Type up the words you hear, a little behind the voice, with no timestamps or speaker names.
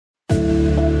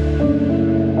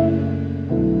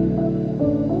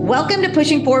Welcome to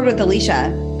Pushing Forward with Alicia,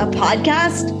 a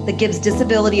podcast that gives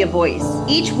disability a voice.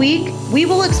 Each week, we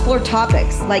will explore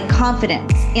topics like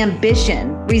confidence,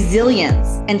 ambition, resilience,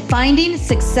 and finding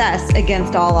success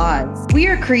against all odds. We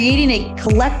are creating a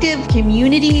collective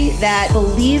community that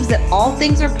believes that all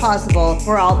things are possible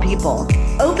for all people.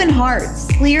 Open hearts,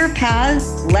 clear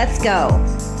paths, let's go.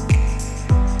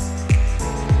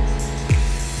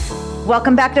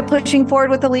 Welcome back to Pushing Forward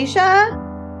with Alicia.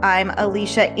 I'm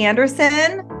Alicia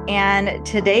Anderson, and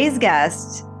today's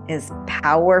guest is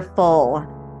powerful.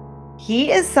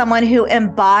 He is someone who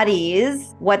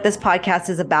embodies what this podcast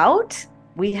is about.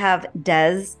 We have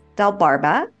Des Del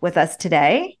Barba with us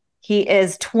today. He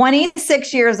is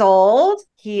 26 years old.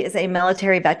 He is a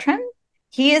military veteran.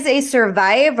 He is a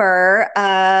survivor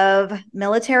of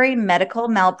military medical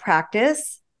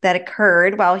malpractice that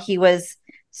occurred while he was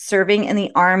serving in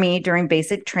the Army during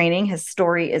basic training. His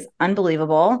story is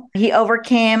unbelievable. He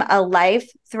overcame a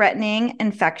life-threatening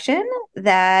infection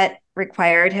that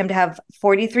required him to have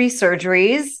 43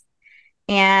 surgeries,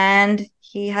 and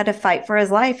he had to fight for his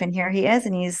life. And here he is,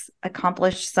 and he's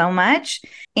accomplished so much.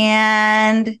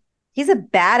 And he's a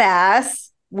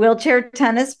badass wheelchair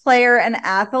tennis player and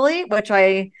athlete, which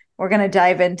we're going to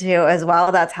dive into as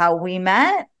well. That's how we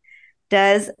met.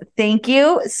 Des, thank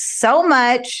you so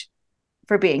much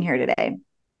for being here today.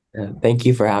 Thank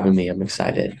you for having me. I'm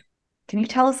excited. Can you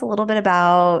tell us a little bit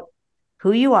about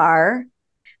who you are,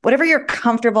 whatever you're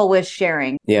comfortable with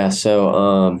sharing? Yeah,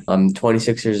 so I'm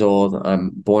 26 years old. I'm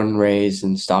born and raised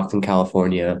in Stockton,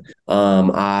 California.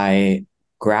 I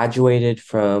graduated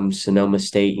from Sonoma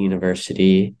State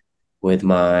University with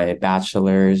my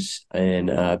bachelor's in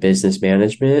business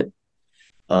management.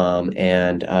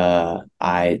 And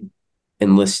I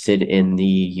enlisted in the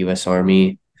U.S.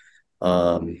 Army,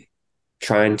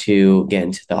 trying to get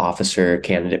into the officer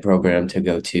candidate program to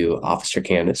go to officer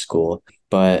candidate school.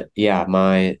 But yeah,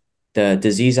 the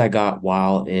disease I got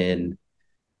while in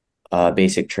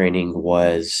basic training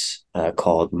was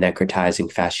called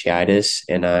necrotizing fasciitis,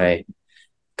 and I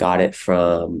got it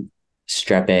from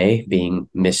strep A being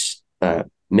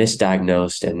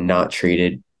misdiagnosed and not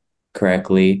treated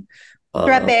correctly.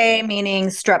 Strep A meaning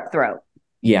strep throat.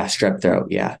 Yeah, strep throat.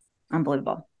 Yeah.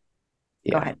 Unbelievable.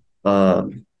 Yeah. Go ahead.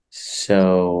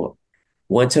 So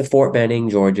went to Fort Benning,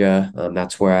 Georgia.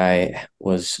 That's where I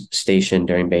was stationed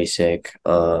during basic.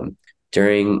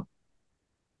 During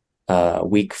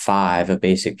week 5 of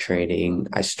basic training,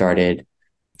 I started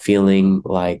feeling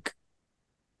like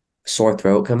sore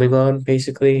throat coming on,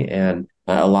 basically. And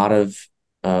a lot of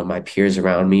my peers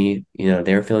around me,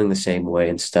 they were feeling the same way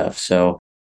and stuff. So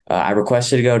I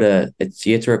requested to go to,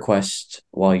 you have to request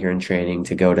while you're in training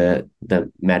to go to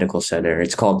the medical center.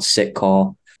 It's called sick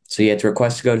call. So you have to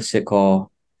request to go to sick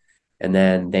call, and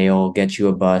then they'll get you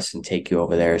a bus and take you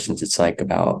over there, since it's like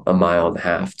about 1.5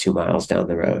 miles, 2 miles down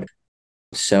the road.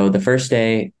 So the first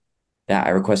day that I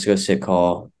requested to go to sick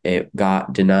call, it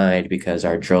got denied because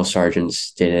our drill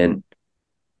sergeants didn't,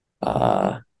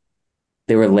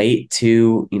 they were late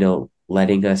to,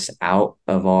 letting us out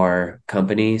of our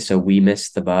company. So we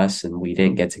missed the bus and we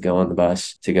didn't get to go on the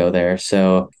bus to go there.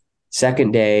 So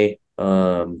second day,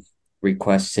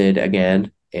 requested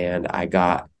again, and I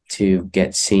got to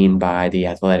get seen by the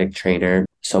athletic trainer.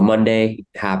 So Monday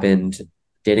happened,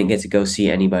 didn't get to go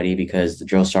see anybody because the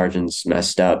drill sergeants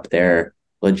messed up their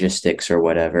logistics or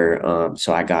whatever.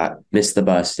 So I missed the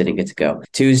bus, didn't get to go.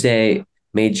 Tuesday,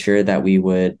 made sure that we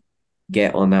would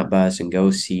get on that bus and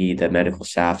go see the medical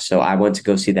staff. So I went to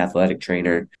go see the athletic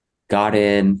trainer, got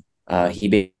in.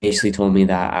 He basically told me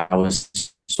that I was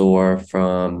sore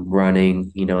from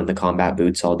running, in the combat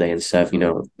boots all day and stuff.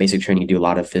 Basic training, you do a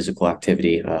lot of physical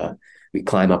activity. We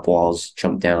climb up walls,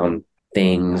 jump down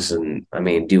things, and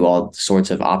do all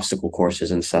sorts of obstacle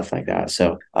courses and stuff like that.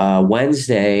 So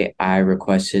Wednesday, I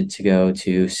requested to go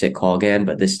to sick call again,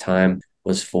 but this time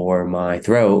was for my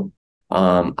throat.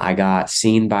 I got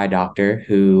seen by a doctor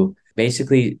who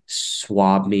basically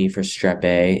swabbed me for strep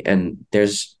A, and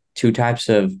there's 2 types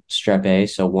of strep A.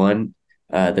 So one,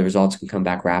 the results can come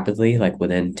back rapidly, like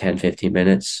within 10, 15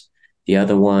 minutes. The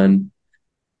other one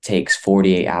takes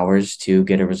 48 hours to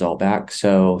get a result back.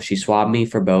 So she swabbed me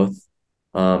for both.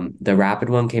 The rapid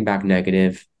one came back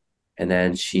negative, and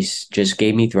then she just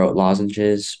gave me throat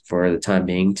lozenges for the time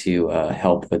being to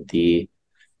help with the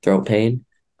throat pain.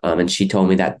 And she told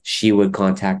me that she would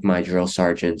contact my drill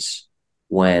sergeants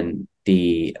when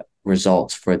the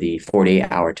results for the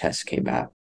 48-hour test came back.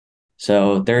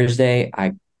 So Thursday,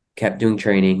 I kept doing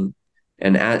training.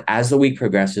 And as the week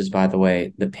progresses, by the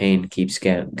way, the pain keeps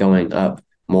going up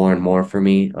more and more for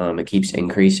me. It keeps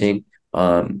increasing.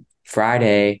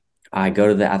 Friday, I go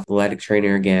to the athletic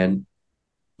trainer again,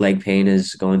 leg pain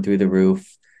is going through the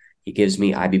roof. He gives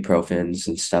me ibuprofens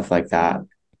and stuff like that.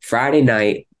 Friday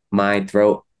night, my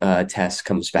throat test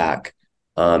comes back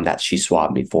that she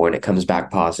swabbed me for, and it comes back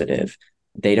positive.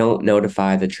 They don't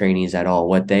notify the trainees at all.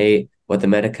 What the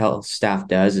medical staff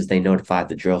does is they notify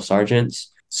the drill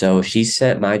sergeants. So she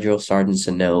sent my drill sergeants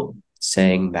a note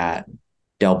saying that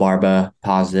Del Barba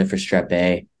positive for strep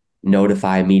A,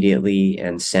 notify immediately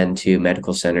and send to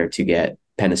medical center to get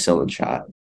penicillin shot.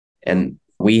 And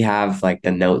we have like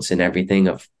the notes and everything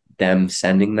of them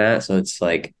sending that. So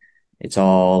it's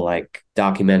all like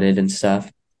documented and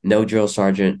stuff. No drill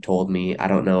sergeant told me. I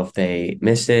don't know if they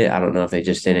missed it. I don't know if they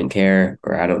just didn't care,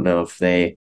 or I don't know if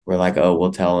they were like, oh,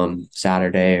 we'll tell them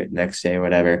Saturday or next day or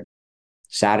whatever.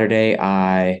 Saturday,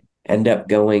 I end up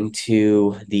going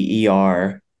to the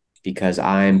ER because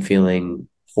I'm feeling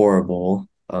horrible.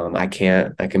 I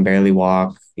can barely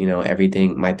walk,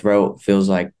 everything. My throat feels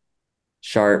like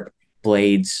sharp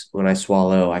blades when I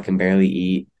swallow. I can barely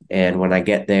eat. And when I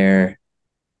get there,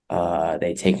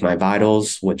 they take my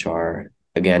vitals, which are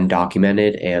again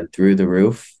documented and through the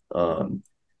roof.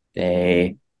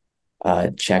 They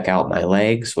check out my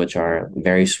legs, which are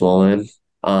very swollen.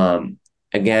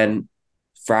 Again,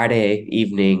 Friday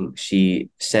evening, she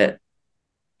sent,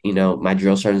 my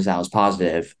drill sergeant that was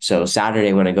positive. So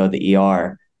Saturday when I go to the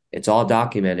ER, it's all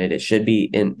documented. It should be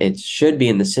in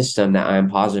the system that I'm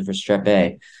positive for strep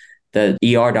A. The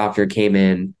ER doctor came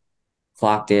in,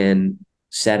 clocked in,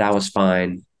 said I was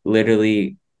fine.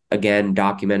 Literally, again,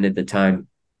 documented the time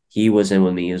he was in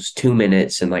with me. It was 2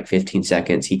 minutes and like 15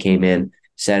 seconds. He came in,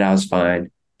 said I was fine,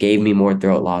 gave me more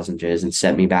throat lozenges, and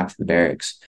sent me back to the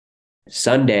barracks.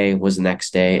 Sunday was the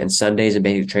next day, and Sundays in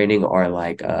basic training are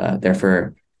like they're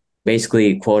for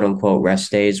basically quote unquote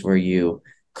rest days where you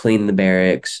clean the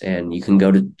barracks and you can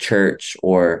go to church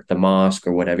or the mosque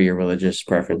or whatever your religious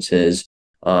preference is.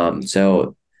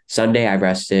 So Sunday I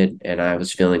rested and I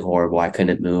was feeling horrible. I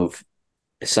couldn't move.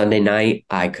 Sunday night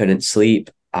I couldn't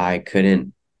sleep. I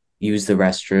couldn't use the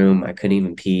restroom. I couldn't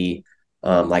even pee.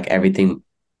 Like everything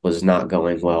was not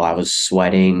going well. I was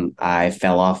sweating. I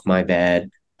fell off my bed.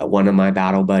 One of my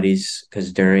battle buddies,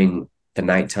 because during the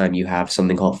nighttime you have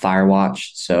something called fire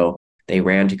watch. So they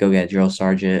ran to go get a drill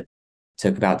sergeant.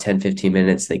 Took about 10, 15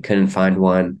 minutes. They couldn't find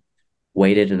one.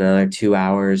 Waited another 2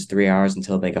 hours, 3 hours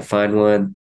until they could find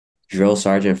one. Drill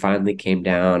sergeant finally came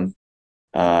down.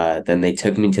 Then they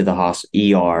took me to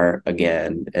the ER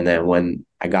again. And then when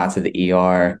I got to the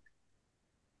ER,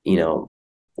 you know,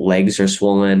 legs are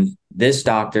swollen. This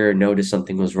doctor noticed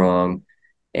something was wrong,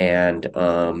 and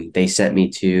they sent me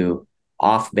to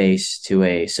off base to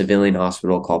a civilian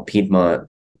hospital called Piedmont,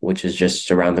 which is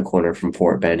just around the corner from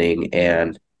Fort Benning.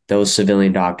 And those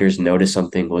civilian doctors noticed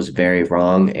something was very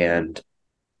wrong and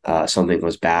something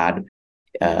was bad.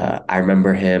 I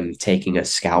remember him taking a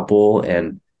scalpel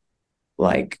and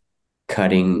like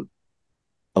cutting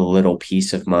a little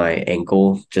piece of my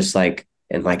ankle, just like,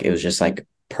 and like it was just like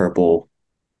purple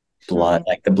blood.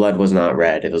 Like the blood was not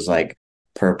red. It was like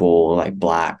purple, like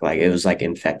black, like it was like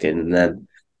infected. And then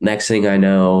next thing I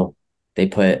know, they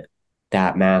put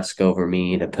that mask over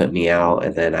me to put me out.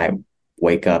 And then I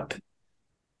wake up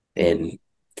in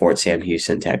Fort Sam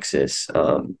Houston, Texas.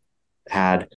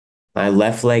 Had my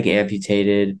left leg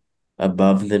amputated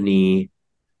above the knee.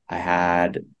 I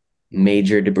had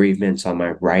major debridements on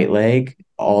my right leg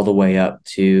all the way up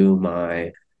to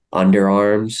my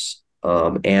underarms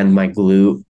and my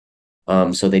glute.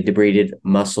 So they debrided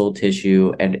muscle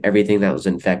tissue and everything that was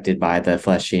infected by the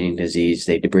flesh-eating disease.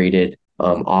 They debrided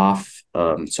off.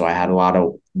 So I had a lot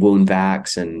of wound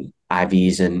vacs and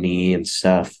IVs in me and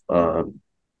stuff.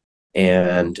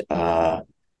 And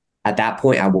at that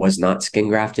point, I was not skin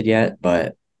grafted yet,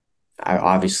 but I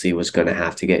obviously was going to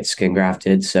have to get skin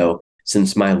grafted. So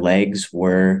since my legs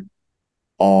were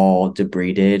all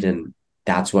debrided and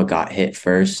that's what got hit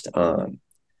first,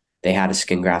 they had to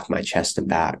skin graft my chest and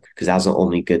back because that was the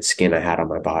only good skin I had on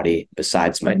my body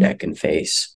besides my neck and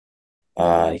face.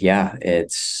 Yeah,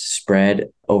 it's spread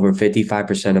over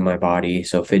 55% of my body.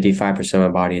 So 55% of my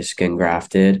body is skin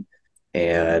grafted.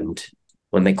 And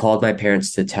when they called my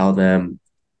parents to tell them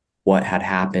what had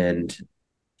happened,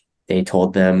 they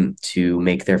told them to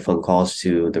make their phone calls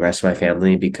to the rest of my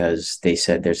family because they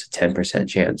said there's a 10%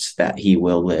 chance that he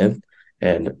will live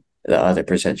and the other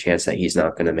percent chance that he's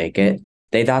not going to make it.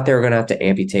 They thought they were going to have to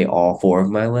amputate all four of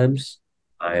my limbs.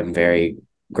 I am very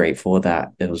grateful that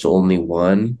it was only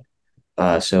one.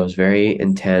 So it was very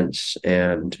intense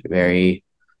and very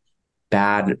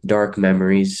bad, dark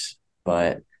memories.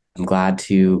 But I'm glad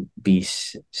to be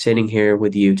sitting here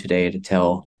with you today to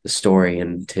tell the story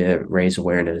and to raise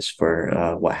awareness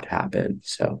for what had happened.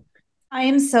 So I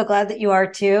am so glad that you are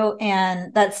too.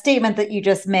 And that statement that you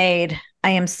just made,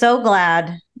 I am so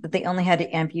glad that they only had to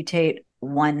amputate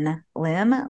one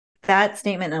limb. That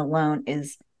statement alone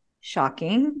is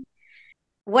shocking.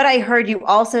 What I heard you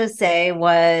also say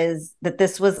was that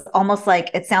this was almost like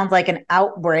it sounds like an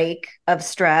outbreak of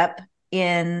strep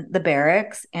in the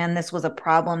barracks, and this was a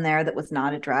problem there that was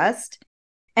not addressed.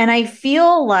 And I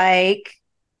feel like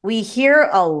we hear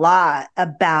a lot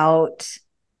about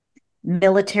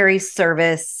military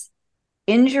service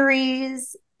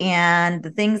injuries and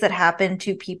the things that happen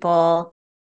to people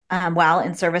while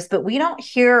in service, but we don't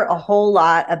hear a whole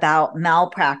lot about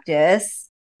malpractice.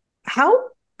 How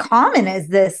common is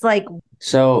this? Like,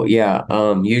 So yeah,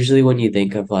 usually when you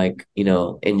think of like,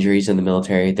 injuries in the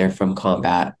military, they're from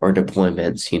combat or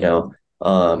deployments,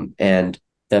 and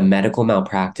the medical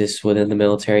malpractice within the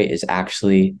military is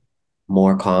actually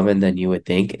more common than you would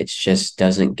think. It just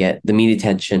doesn't get the media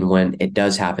attention when it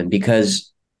does happen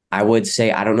because I would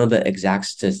say, I don't know the exact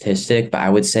statistic, but I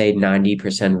would say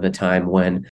 90% of the time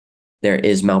when there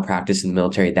is malpractice in the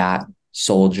military, that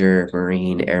soldier,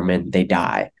 Marine, airman, they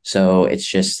die. So it's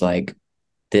just like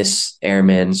this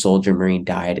airman, soldier, Marine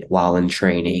died while in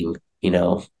training,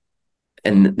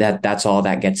 and that's all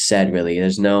that gets said really.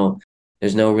 There's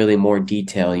no really more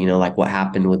detail, like what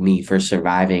happened with me for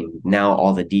surviving. Now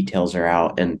all the details are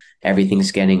out and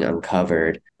everything's getting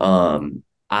uncovered.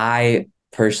 I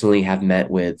personally have met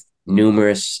with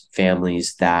numerous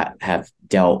families that have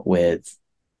dealt with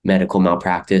medical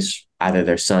malpractice, either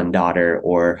their son, daughter,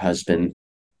 or husband,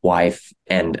 wife.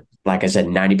 And like I said,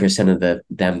 90% of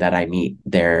them that I meet,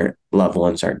 their loved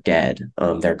ones are dead.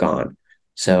 They're gone.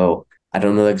 So I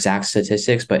don't know the exact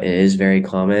statistics, but it is very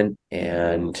common.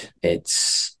 And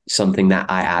it's something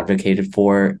that I advocated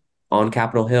for on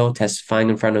Capitol Hill, testifying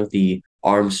in front of the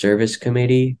Armed Service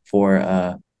Committee for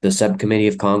the subcommittee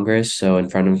of Congress. So in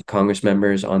front of Congress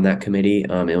members on that committee,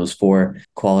 it was for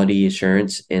quality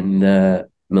assurance in the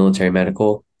military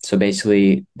medical. So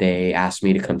basically, they asked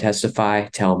me to come testify,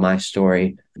 tell my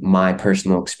story, my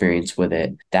personal experience with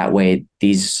it. That way,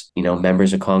 these,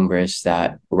 members of Congress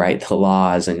that write the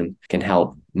laws and can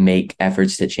help make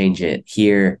efforts to change it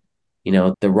hear,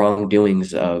 the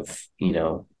wrongdoings of,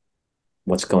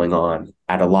 what's going on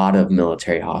at a lot of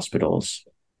military hospitals.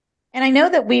 and I know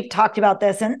that we've talked about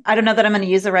this, and I don't know that I'm going to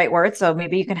use the right word, so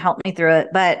maybe you can help me through it.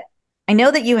 But I know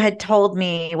that you had told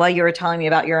me while you were telling me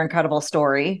about your incredible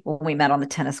story when we met on the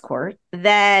tennis court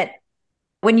that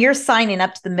when you're signing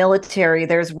up to the military,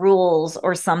 there's rules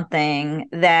or something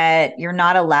that you're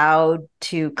not allowed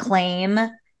to claim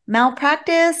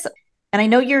malpractice. And I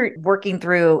know you're working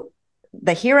through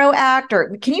the HERO Act,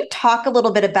 or can you talk a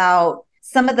little bit about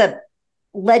some of the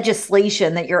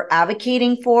legislation that you're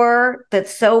advocating for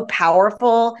that's so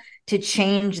powerful to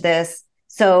change this?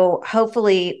 So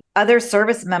hopefully other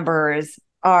service members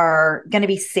are going to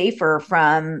be safer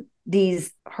from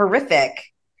these horrific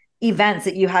events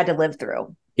that you had to live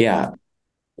through. Yeah.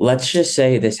 Let's just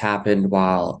say this happened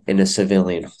while in a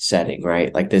civilian setting,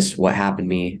 right? Like this, what happened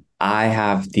to me. I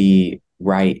have the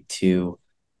right to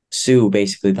sue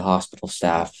basically the hospital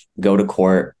staff, go to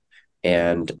court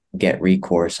and get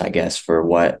recourse, I guess, for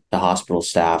what the hospital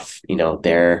staff,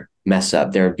 their mess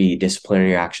up. There would be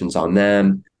disciplinary actions on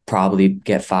them, probably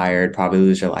get fired, probably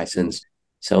lose their license.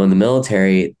 So in the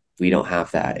military, we don't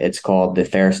have that. It's called the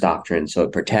Ferris Doctrine. So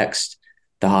it protects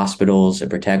the hospitals, it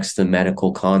protects the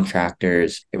medical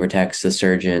contractors, it protects the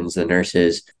surgeons, the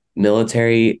nurses,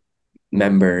 military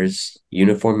members,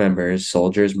 uniform members,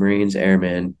 soldiers, Marines,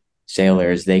 airmen,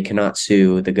 sailors. They cannot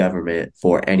sue the government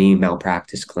for any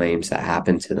malpractice claims that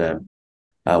happen to them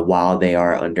while they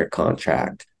are under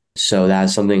contract. So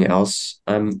that's something else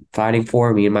I'm fighting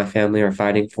for. Me and my family are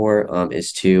fighting for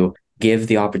is to give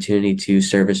the opportunity to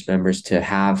service members to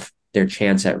have their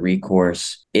chance at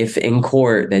recourse. If in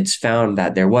court it's found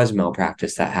that there was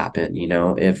malpractice that happened,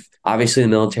 if obviously the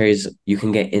military's, you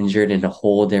can get injured in a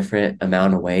whole different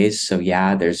amount of ways. So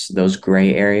yeah, there's those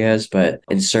gray areas, but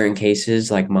in certain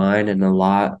cases like mine and a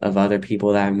lot of other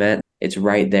people that I've met, it's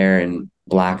right there in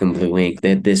black and blue ink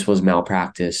that this was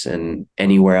malpractice, and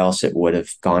anywhere else it would have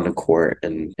gone to court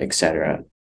and etc.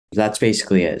 That's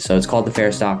basically it. So it's called the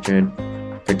Ferris Doctrine.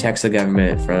 Protects the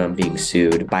government from being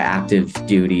sued by active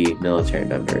duty military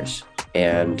members.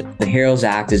 And the HEROES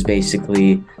Act is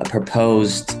basically a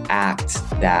proposed act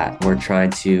that we're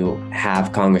trying to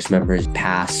have Congress members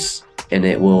pass, and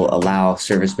it will allow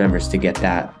service members to get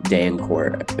that day in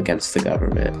court against the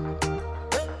government.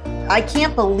 I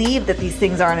can't believe that these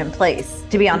things aren't in place,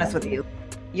 to be honest with you.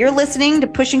 You're listening to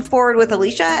Pushing Forward with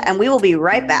Alicia, and we will be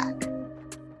right back.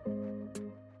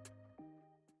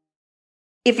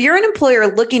 If you're an employer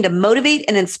looking to motivate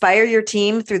and inspire your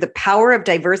team through the power of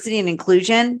diversity and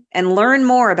inclusion and learn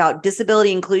more about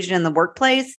disability inclusion in the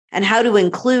workplace and how to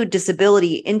include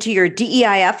disability into your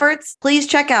DEI efforts, please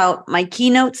check out my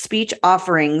keynote speech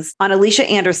offerings on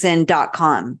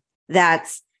aliciaanderson.com.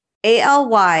 That's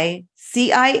ALYCIA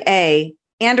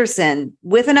Anderson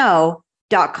with an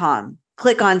O.com.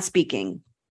 Click on speaking.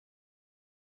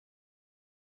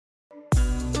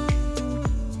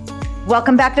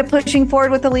 Welcome back to Pushing Forward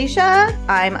with Alicia.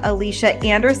 I'm Alicia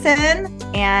Anderson,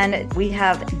 and we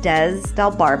have Des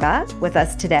Del Barba with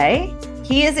us today.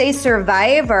 He is a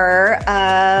survivor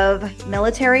of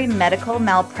military medical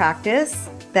malpractice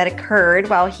that occurred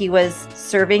while he was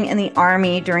serving in the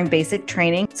Army during basic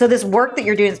training. So this work that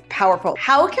you're doing is powerful.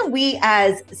 How can we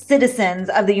as citizens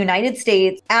of the United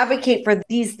States advocate for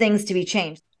these things to be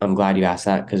changed? I'm glad you asked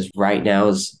that, because right now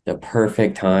is the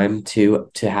perfect time to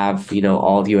have,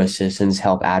 all of U.S. citizens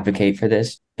help advocate for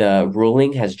this. The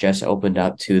ruling has just opened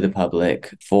up to the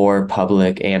public for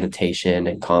public annotation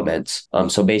and comments.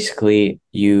 So basically,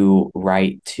 you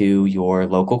write to your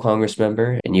local congress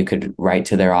member, and you could write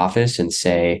to their office and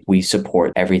say, we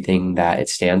support everything that it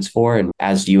stands for. And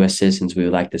as U.S. citizens, we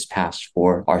would like this passed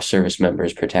for our service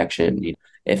members' protection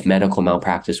if medical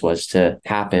malpractice was to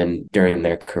happen during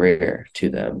their career to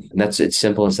them. And that's as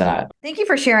simple as that. Thank you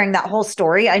for sharing that whole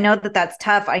story. I know that that's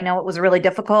tough. I know it was really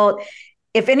difficult.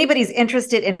 If anybody's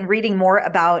interested in reading more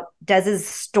about Des's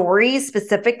story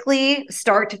specifically,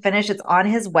 start to finish, it's on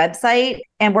his website.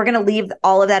 And we're going to leave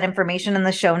all of that information in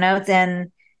the show notes.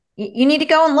 And you need to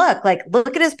go and look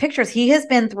at his pictures. He has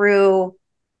been through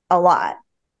a lot.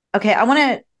 Okay, I'm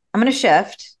going to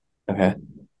shift. Okay.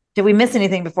 Did we miss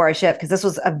anything before I shift? Because this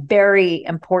was a very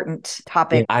important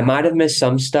topic. I might have missed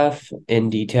some stuff in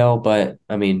detail, but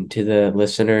I mean, to the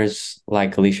listeners,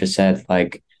 like Alicia said,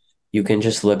 you can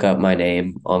just look up my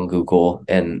name on Google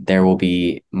and there will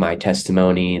be my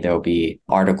testimony. There will be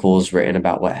articles written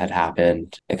about what had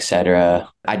happened, etc.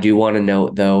 I do want to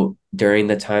note, though, during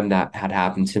the time that had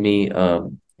happened to me,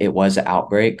 it was an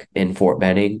outbreak in Fort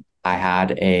Benning. I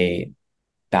had a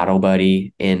battle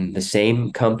buddy in the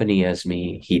same company as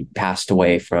me. He passed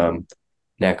away from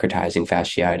necrotizing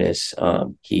fasciitis.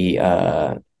 He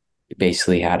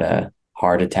basically had a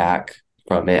heart attack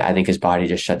from it. I think his body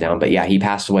just shut down. But yeah, he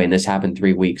passed away, and this happened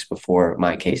 3 weeks before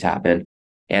my case happened.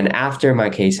 And after my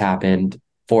case happened,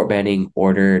 Fort Benning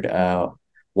ordered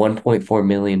 $1.4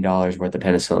 million worth of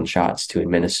penicillin shots to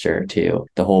administer to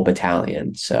the whole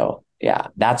battalion. So yeah,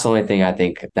 that's the only thing I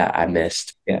think that I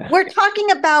missed. Yeah. We're talking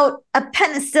about a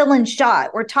penicillin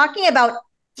shot. We're talking about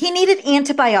he needed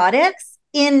antibiotics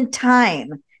in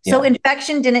time. So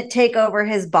infection didn't take over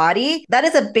his body. That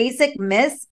is a basic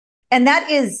miss. And that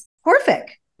is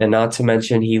horrific. And not to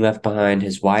mention, he left behind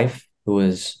his wife, who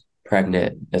was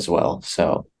pregnant as well.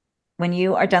 So when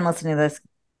you are done listening to this,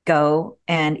 go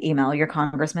and email your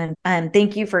congressman. And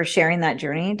thank you for sharing that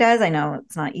journey, Des. I know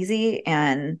it's not easy.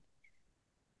 And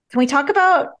can we talk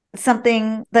about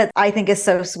something that I think is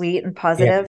so sweet and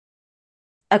positive?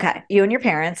 Yeah. Okay. You and your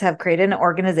parents have created an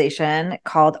organization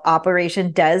called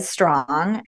Operation Des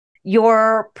Strong.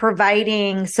 You're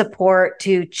providing support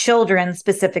to children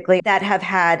specifically that have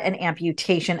had an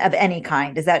amputation of any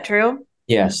kind. Is that true?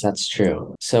 Yes, that's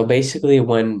true. So basically,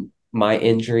 when my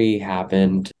injury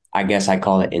happened, I guess I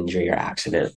call it injury or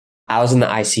accident. I was in the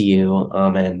ICU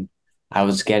and I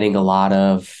was getting a lot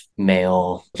of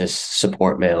mail, just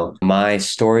support mail. My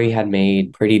story had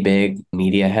made pretty big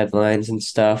media headlines and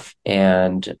stuff.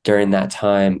 And during that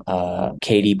time,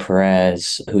 Katie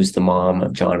Perez, who's the mom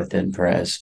of Jonathan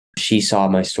Perez, she saw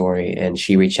my story and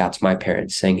she reached out to my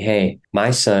parents saying, hey,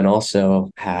 my son also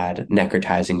had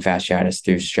necrotizing fasciitis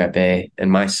through strep A,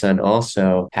 and my son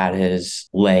also had his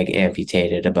leg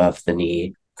amputated above the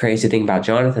knee. Crazy thing about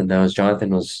Jonathan, though, is Jonathan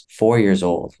was 4 years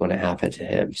old when it happened to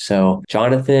him. So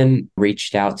Jonathan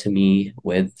reached out to me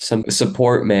with some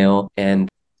support mail. And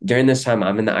during this time,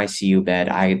 I'm in the ICU bed.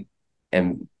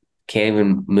 Can't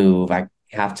even move. I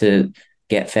have to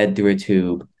get fed through a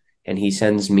tube. And he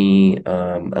sends me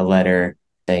a letter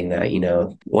saying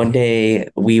that, one day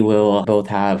we will both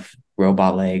have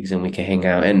robot legs and we can hang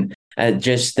out. And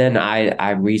just then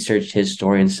I researched his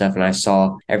story and stuff, and I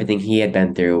saw everything he had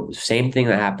been through. Same thing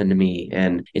that happened to me.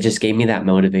 And it just gave me that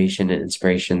motivation and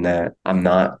inspiration that I'm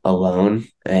not alone.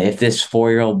 If this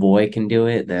 4-year-old boy can do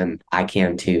it, then I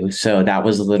can too. So that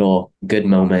was a little good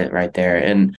moment right there.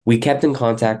 And we kept in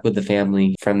contact with the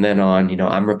family from then on.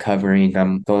 I'm recovering.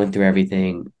 I'm going through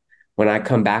everything. When I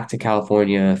come back to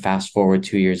California, fast forward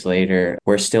 2 years later,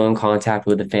 we're still in contact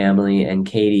with the family, and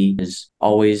Katie is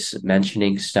always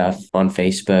mentioning stuff on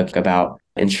Facebook about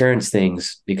insurance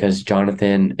things because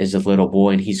Jonathan is a little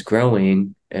boy and he's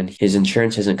growing and his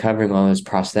insurance isn't covering all his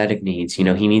prosthetic needs. He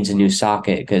needs a new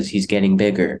socket because he's getting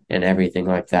bigger and everything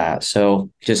like that. So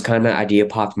just kind of idea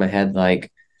popped in my head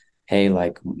like, hey,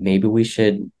 like maybe we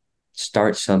should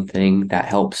start something that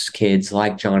helps kids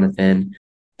like Jonathan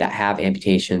that have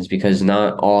amputations because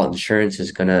not all insurance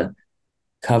is going to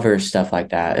cover stuff like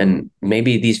that. And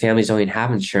maybe these families don't even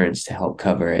have insurance to help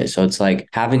cover it. So it's like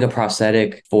having a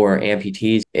prosthetic for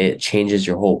amputees, it changes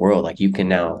your whole world. Like you can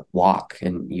now walk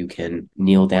and you can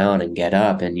kneel down and get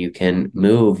up and you can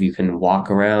move, you can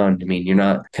walk around. I mean, you're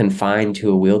not confined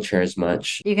to a wheelchair as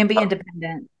much. You can be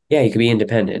independent. Yeah, you can be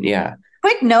independent. Yeah.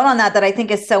 Quick note on that I think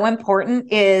is so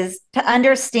important is to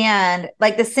understand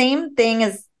like the same thing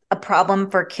is a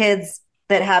problem for kids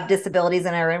that have disabilities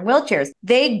and are in wheelchairs.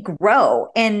 They grow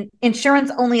and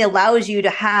insurance only allows you to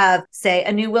have, say,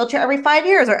 a new wheelchair every 5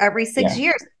 years or every 6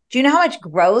 years. Do you know how much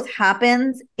growth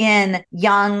happens in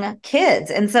young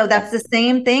kids? And so that's the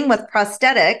same thing with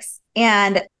prosthetics.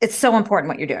 And it's so important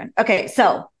what you're doing. Okay.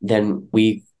 So then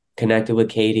we connected with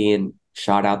Katie and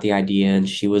shot out the idea and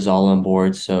she was all on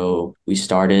board. So we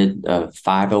started a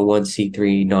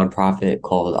 501c3 nonprofit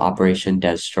called Operation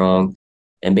Dev Strong.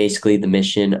 And basically the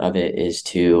mission of it is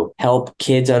to help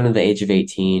kids under the age of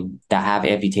 18 that have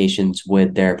amputations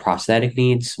with their prosthetic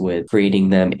needs, with creating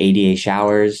them ADA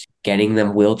showers, getting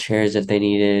them wheelchairs if they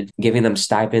needed, giving them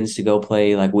stipends to go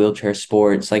play like wheelchair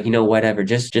sports, like, whatever,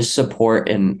 just support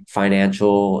and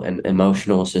financial and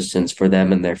emotional assistance for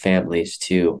them and their families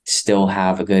to still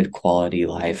have a good quality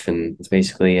life. And that's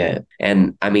basically it.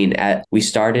 And I mean, we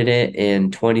started it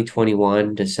in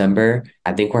 2021, December.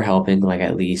 I think we're helping like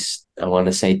at least, I want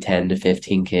to say 10 to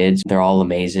 15 kids. They're all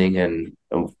amazing. And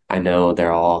I know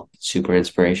they're all super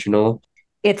inspirational.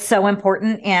 It's so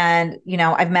important. And,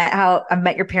 I've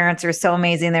met your parents are so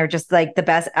amazing. They're just like the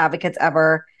best advocates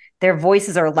ever. Their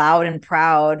voices are loud and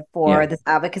proud for this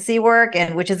advocacy work,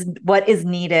 and which is what is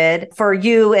needed for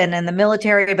you and in the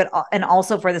military, and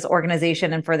also for this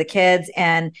organization and for the kids.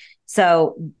 And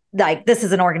so like, this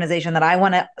is an organization that I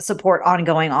want to support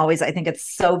ongoing always. I think it's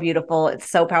so beautiful. It's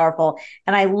so powerful.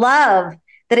 And I love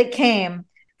that it came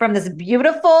from this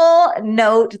beautiful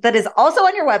note that is also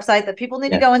on your website that people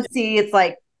need to go and see. It's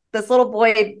like this little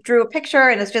boy drew a picture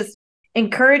and it's just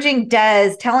encouraging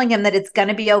Des, telling him that it's going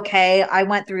to be okay. I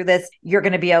went through this. You're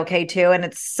going to be okay too. And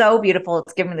it's so beautiful.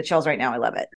 It's giving me the chills right now. I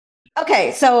love it.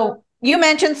 Okay. So you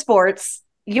mentioned sports.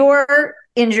 Your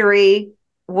injury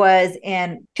was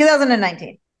in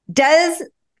 2019. Des,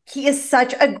 he is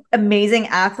such an amazing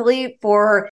athlete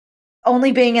for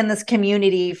only being in this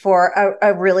community for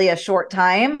a really a short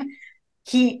time.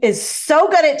 He is so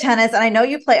good at tennis. And I know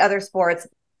you play other sports.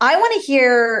 I want to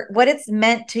hear what it's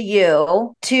meant to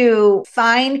you to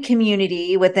find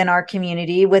community within our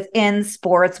community, within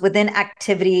sports, within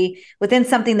activity, within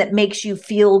something that makes you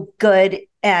feel good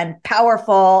and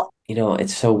powerful.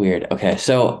 It's so weird. Okay.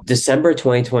 So December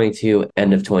 2022,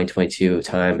 end of 2022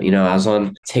 time, I was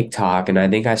on TikTok and I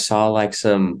think I saw like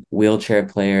some wheelchair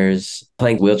players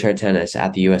playing wheelchair tennis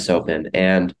at the US Open.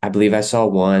 And I believe I saw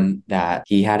one that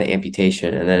he had an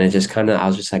amputation. And then I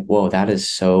was just like, whoa, that is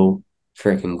so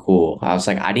freaking cool. I was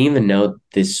like, I didn't even know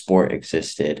this sport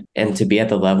existed. And to be at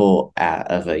the level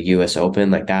of a US Open,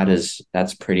 like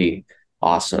that's pretty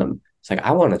awesome. It's like,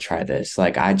 I want to try this.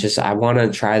 Like, I want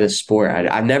to try this sport.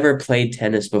 I've never played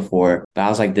tennis before, but I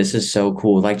was like, this is so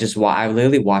cool. Like, I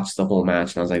literally watched the whole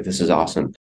match and I was like, this is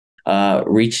awesome.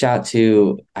 Reached out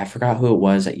to, I forgot who it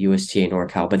was at USTA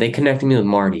NorCal, but they connected me with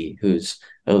Marty, who's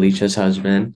Alicia's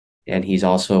husband, and he's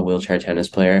also a wheelchair tennis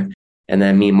player. And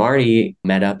then me and Marty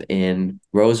met up in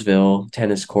Roseville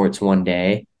tennis courts one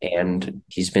day, and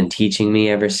he's been teaching me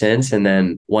ever since. And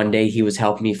then one day he was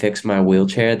helping me fix my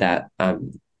wheelchair that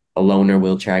a loaner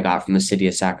wheelchair I got from the city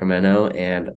of Sacramento,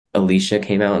 and Alicia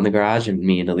came out in the garage and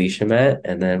me and Alicia met,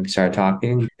 and then we started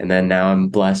talking. And then now I'm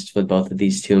blessed with both of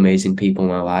these two amazing people in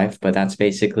my life. But that's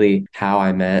basically how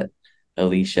I met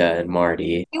Alicia and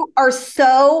Marty. You are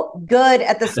so good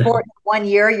at the sport. 1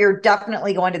 year, you're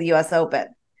definitely going to the US Open.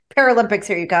 Paralympics,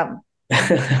 here you come.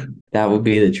 That would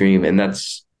be the dream. And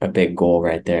that's a big goal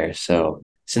right there. So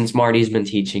since Marty's been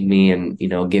teaching me and,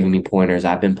 giving me pointers,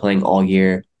 I've been playing all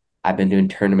year. I've been doing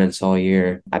tournaments all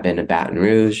year. I've been to Baton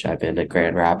Rouge. I've been to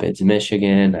Grand Rapids,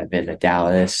 Michigan. I've been to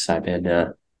Dallas. I've been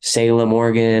to Salem,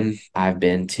 Oregon.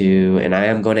 And I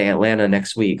am going to Atlanta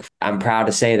next week. I'm proud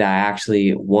to say that I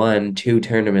actually won 2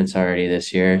 tournaments already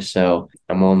this year. So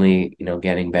I'm only,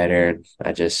 getting better.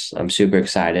 I'm super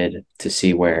excited to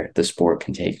see where the sport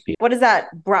can take me. What has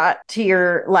that brought to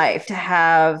your life to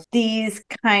have these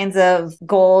kinds of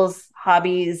goals,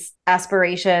 hobbies,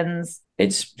 aspirations?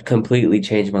 it's completely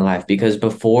changed my life because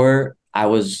before I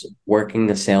was working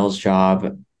a sales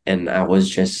job and I was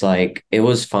just like, it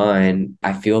was fine.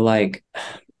 I feel like,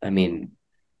 I mean,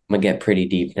 I'm gonna get pretty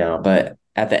deep now, but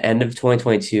at the end of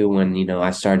 2022, when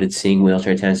I started seeing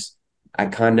wheelchair tennis, I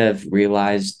kind of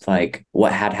realized like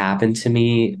what had happened to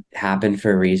me happened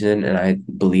for a reason, and I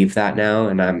believe that now,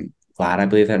 and I'm glad I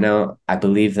believe that now. I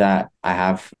believe that I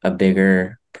have a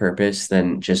bigger purpose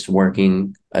than just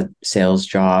working a sales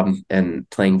job and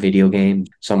playing video games.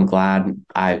 So I'm glad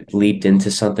I leaped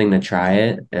into something to try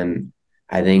it, and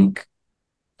I think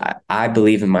I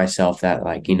believe in myself that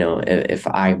like, if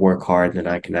I work hard, then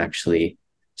I can actually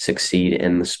succeed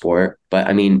in the sport. But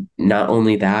I mean, not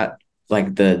only that,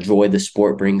 like the joy the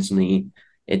sport brings me,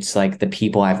 it's like the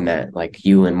people I've met, like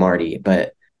you and Marty.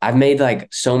 But I've made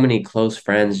like so many close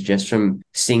friends just from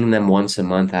seeing them once a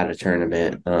month at a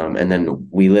tournament. And then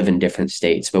we live in different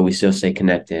states, but we still stay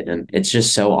connected. And it's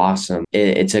just so awesome.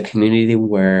 It's a community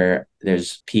where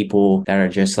there's people that are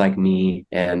just like me,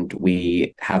 and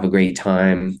we have a great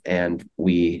time and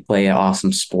we play an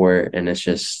awesome sport. And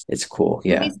it's cool.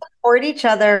 We Yeah. support each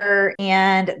other,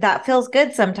 and that feels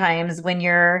good sometimes when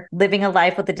you're living a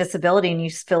life with a disability and you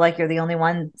just feel like you're the only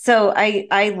one. So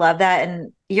I love that,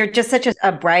 and you're just such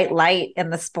a bright light in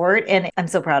the sport, and I'm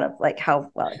so proud of like how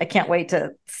well. I can't wait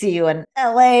to see you in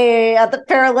LA at the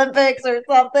Paralympics or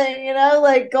something,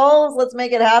 like goals, let's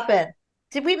make it happen.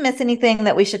 Did we miss anything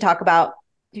that we should talk about?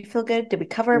 Do you feel good? Did we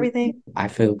cover everything? I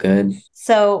feel good.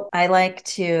 So I like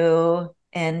to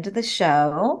end the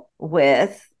show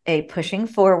with a pushing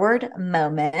forward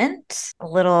moment, a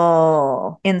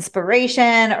little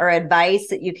inspiration or advice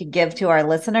that you could give to our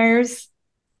listeners.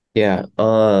 Yeah.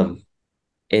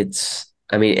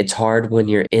 I mean, it's hard when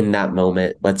you're in that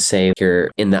moment. Let's say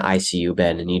you're in the ICU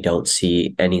bed and you don't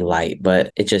see any light,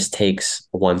 but it just takes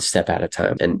one step at a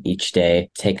time. And each day,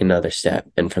 take another step.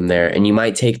 And from there, and you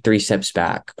might take 3 steps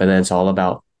back, but then it's all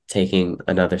about taking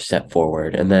another step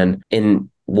forward. And then in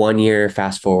 1 year,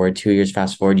 fast forward, 2 years,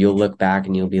 fast forward, you'll look back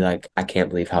and you'll be like, I can't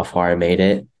believe how far I made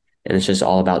it. And it's just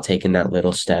all about taking that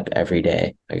little step every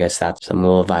day. I guess that's some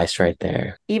little advice right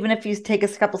there. Even if you take a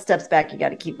couple steps back, you got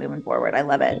to keep moving forward. I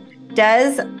love it.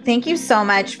 Des, thank you so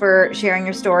much for sharing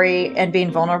your story and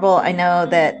being vulnerable. I know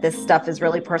that this stuff is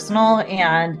really personal,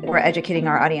 and we're educating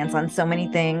our audience on so many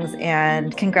things.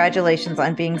 And congratulations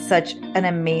on being such an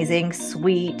amazing,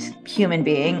 sweet human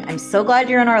being. I'm so glad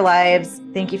you're in our lives.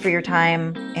 Thank you for your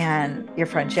time and your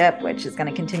friendship, which is going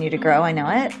to continue to grow. I know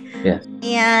it. Yeah.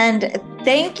 And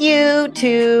thank you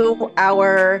to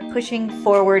our Pushing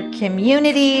Forward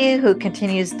community who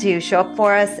continues to show up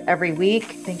for us every week.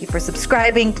 Thank you for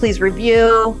subscribing. Please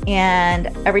review. And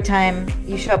every time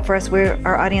you show up for us,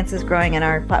 our audience is growing and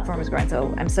our platform is growing.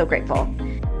 So I'm so grateful.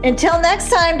 Until next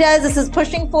time, Des, this is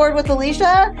Pushing Forward with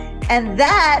Alicia. And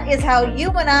that is how you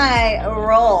and I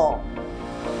roll.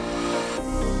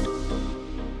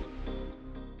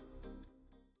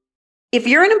 If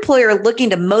you're an employer looking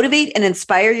to motivate and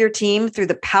inspire your team through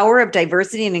the power of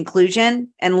diversity and inclusion,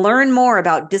 and learn more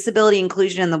about disability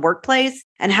inclusion in the workplace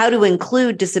and how to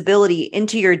include disability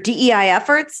into your DEI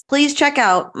efforts, please check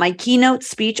out my keynote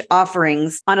speech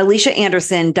offerings on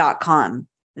aliciaanderson.com.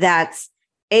 That's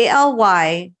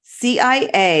ALYCIA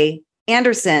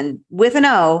Anderson with an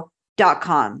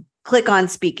O.com. Click on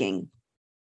speaking.